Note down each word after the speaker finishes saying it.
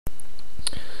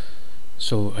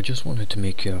So I just wanted to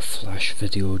make you a flash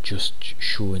video just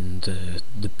showing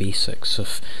the basics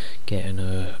of getting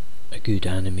a good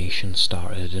animation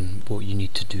started and what you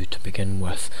need to do to begin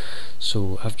with.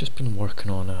 So I've just been working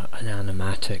on an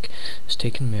animatic. It's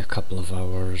taken me a couple of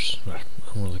hours, or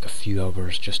only like a few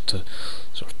hours, just to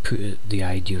sort of put the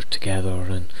idea together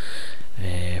and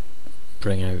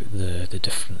bring out the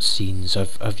different scenes.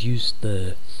 I've used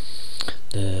the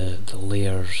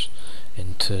layers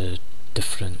into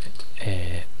different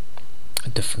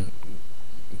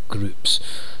groups,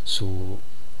 so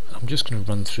I'm just going to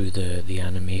run through the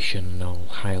animation and I'll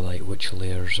highlight which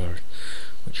layers are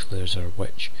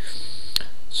which.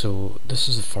 So this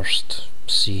is the first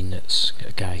scene. It's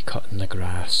a guy cutting the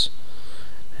grass,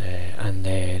 and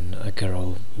then a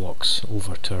girl walks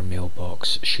over to her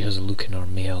mailbox. She has a look in her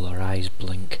mail, her eyes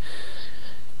blink,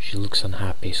 she looks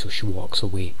unhappy, so she walks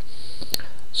away.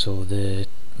 So the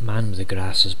man with the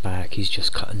grass is back, he's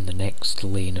just cutting the next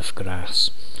lane of grass,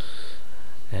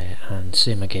 and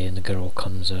same again, the girl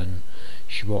comes in,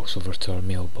 she walks over to her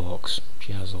mailbox,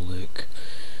 she has a look,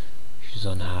 she's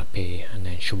unhappy, and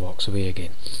then she walks away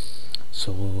again.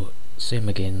 So same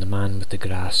again, the man with the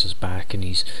grass is back and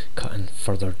he's cutting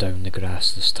further down the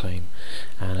grass this time,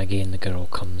 and again the girl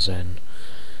comes in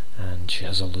and she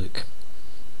has a look,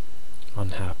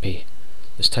 unhappy.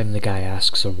 This time the guy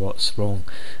asks her what's wrong,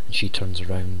 and she turns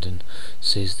around and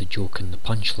says the joke and the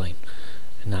punchline,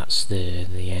 and that's the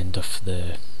end of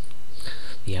the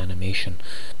animation.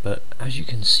 But as you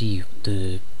can see,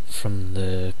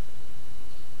 from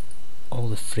all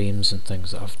the frames and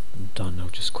things that I've done, I'll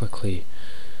just quickly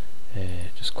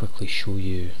show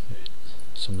you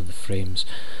some of the frames.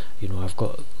 You know, I've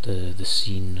got the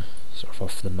scene sort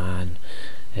of the man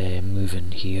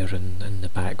moving here in the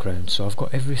background, so I've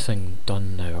got everything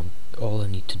done now. All I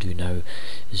need to do now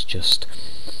is just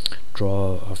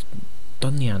draw. I've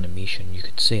done the animation, you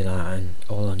could say that, and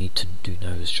all I need to do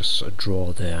now is just sort of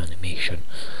draw the animation.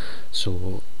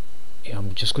 So yeah,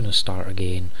 I'm just going to start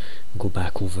again, go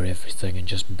back over everything and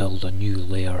just build a new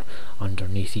layer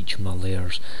underneath each of my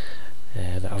layers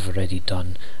that I've already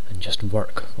done, and just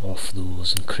work off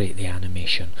those and create the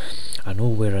animation. I know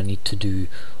where I need to do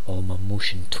all my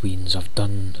motion tweens. I've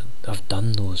done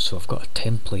those, so I've got a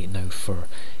template now for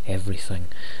everything,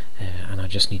 and I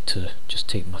just need to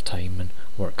take my time and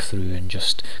work through and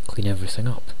just clean everything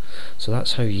up. So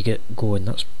that's how you get going.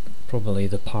 That's probably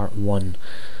the part one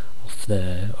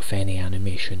of any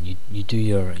animation. You do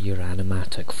your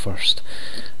animatic first,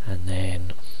 and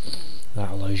then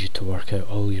that allows you to work out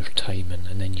all your timing,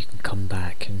 and then you can come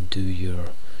back and do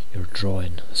your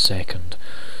drawing second.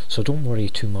 So don't worry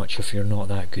too much if you're not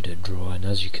that good at drawing.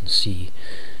 As you can see,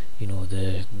 you know,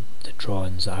 the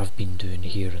drawings that I've been doing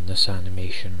here in this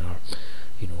animation are,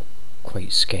 you know,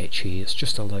 quite sketchy. It's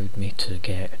just allowed me to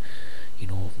get, you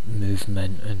know,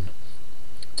 movement and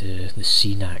the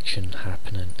scene action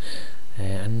happening,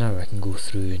 and now I can go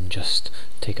through and just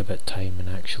take a bit of time and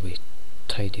actually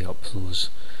tidy up those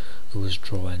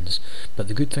drawings. But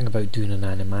the good thing about doing an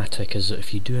animatic is that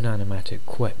if you do an animatic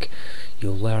quick,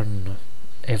 you'll learn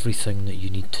everything that you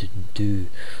need to do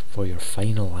for your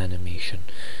final animation,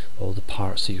 all the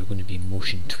parts that you're going to be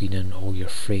motion tweening, all your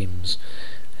frames,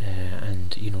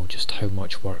 and you know, just how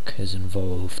much work is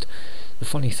involved. The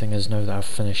funny thing is, now that I've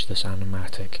finished this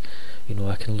animatic, you know,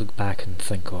 I can look back and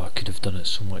think, oh, I could have done it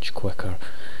so much quicker,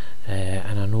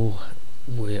 and I know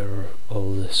where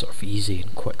all the sort of easy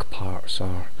and quick parts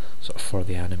are sort of for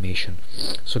the animation.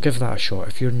 So give that a shot.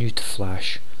 If you're new to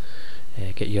Flash,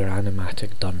 get your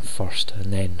animatic done first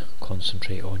and then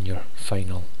concentrate on your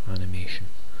final animation.